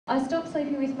I stopped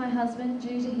sleeping with my husband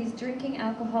due to his drinking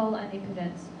alcohol and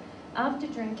impotence. After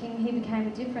drinking, he became a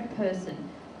different person,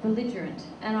 belligerent,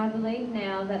 and I believe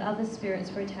now that other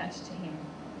spirits were attached to him.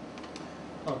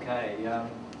 Okay,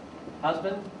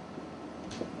 husband,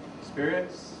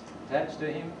 spirits attached to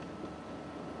him.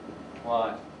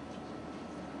 Why?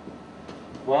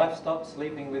 Wife stopped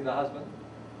sleeping with the husband.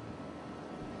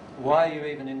 Why are you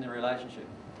even in the relationship?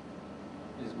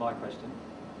 Is my question.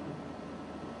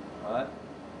 Right?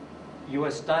 You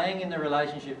are staying in the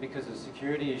relationship because of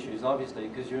security issues, obviously,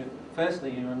 because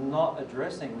firstly, you're not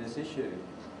addressing this issue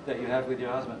that you have with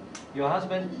your husband. Your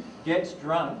husband gets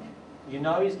drunk, you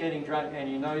know he's getting drunk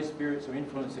and you know spirits are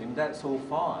influencing him, that's all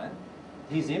fine.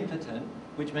 He's impotent,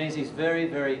 which means he's very,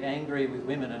 very angry with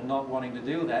women and not wanting to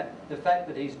do that. The fact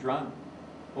that he's drunk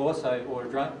also, or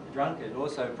drunkard,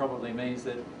 also probably means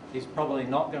that he's probably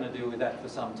not going to deal with that for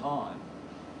some time.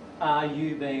 Are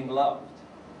you being loved?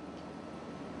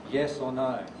 Yes or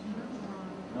no?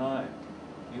 No.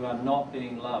 You are not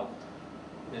being loved.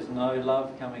 There's no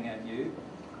love coming at you.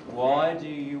 Why do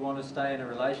you want to stay in a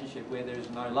relationship where there is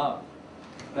no love?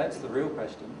 That's the real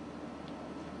question.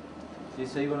 Do you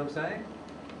see what I'm saying?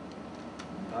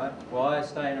 Right? Why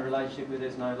stay in a relationship where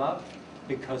there's no love?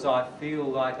 Because I feel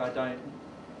like I don't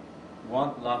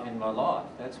want love in my life.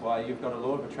 That's why you've got a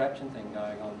law of attraction thing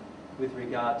going on with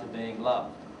regard to being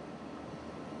loved.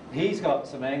 He's got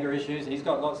some anger issues, he's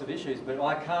got lots of issues, but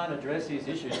I can't address his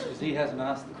issues because he hasn't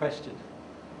asked the question.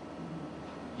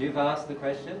 You've asked the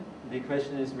question. The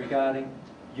question is regarding,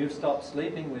 you've stopped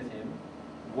sleeping with him.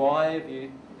 Why have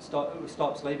you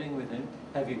stopped sleeping with him?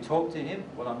 Have you talked to him?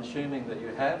 Well, I'm assuming that you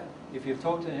have. If you've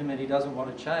talked to him and he doesn't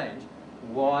want to change,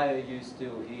 why are you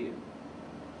still here?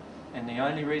 And the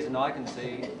only reason I can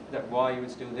see that why you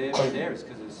would still be there is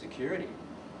because of security.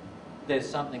 There's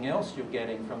something else you're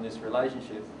getting from this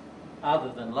relationship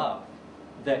other than love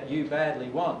that you badly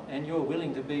want, and you're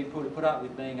willing to be put up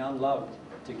with being unloved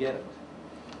to get it.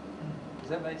 Does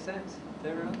that make sense to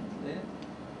everyone? Yeah?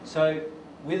 So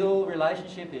with all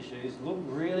relationship issues, look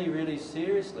really, really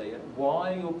seriously at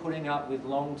why you're putting up with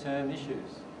long-term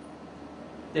issues.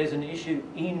 There's an issue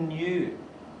in you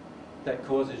that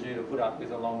causes you to put up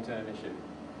with a long-term issue,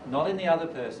 not in the other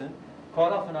person.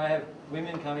 Quite often I have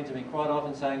women coming to me quite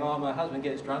often saying, oh, my husband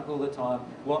gets drunk all the time,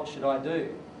 what should I do?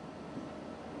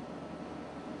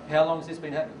 How long has this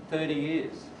been happening? 30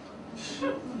 years.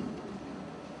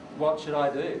 What should I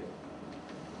do?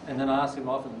 And then I ask them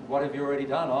often, what have you already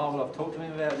done? Oh, well, I've talked to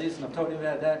him about this and I've talked to him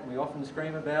about that, and we often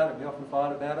scream about it, we often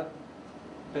fight about it,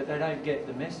 but they don't get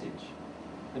the message.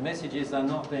 The message is they're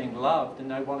not being loved and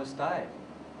they want to stay.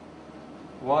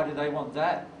 Why do they want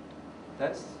that?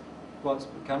 That's what's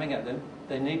coming at them.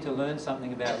 They need to learn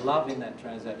something about love in that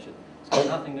transaction. It's got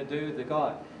nothing to do with the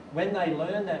guy. When they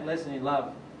learn that lesson in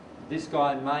love, this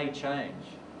guy may change,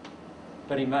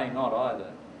 but he may not either.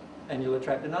 And you'll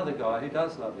attract another guy who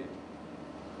does love you.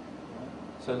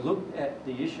 So look at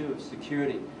the issue of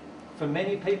security. For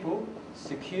many people,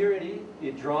 security,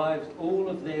 it drives all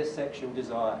of their sexual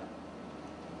desire.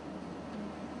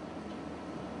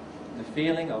 The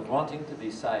feeling of wanting to be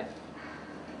safe,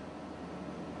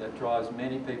 that drives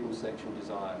many people's sexual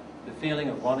desire. The feeling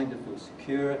of wanting to feel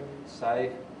secure,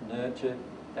 safe, nurtured,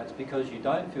 that's because you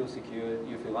don't feel secure,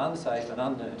 you feel unsafe and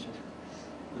unnurtured.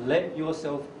 Let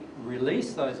yourself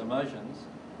release those emotions,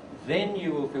 then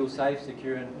you will feel safe,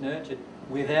 secure and nurtured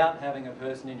without having a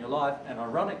person in your life, and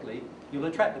ironically, you'll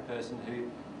attract the person who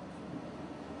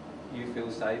you feel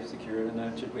safe, secure and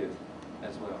nurtured with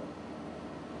as well.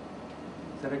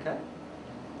 Is that okay?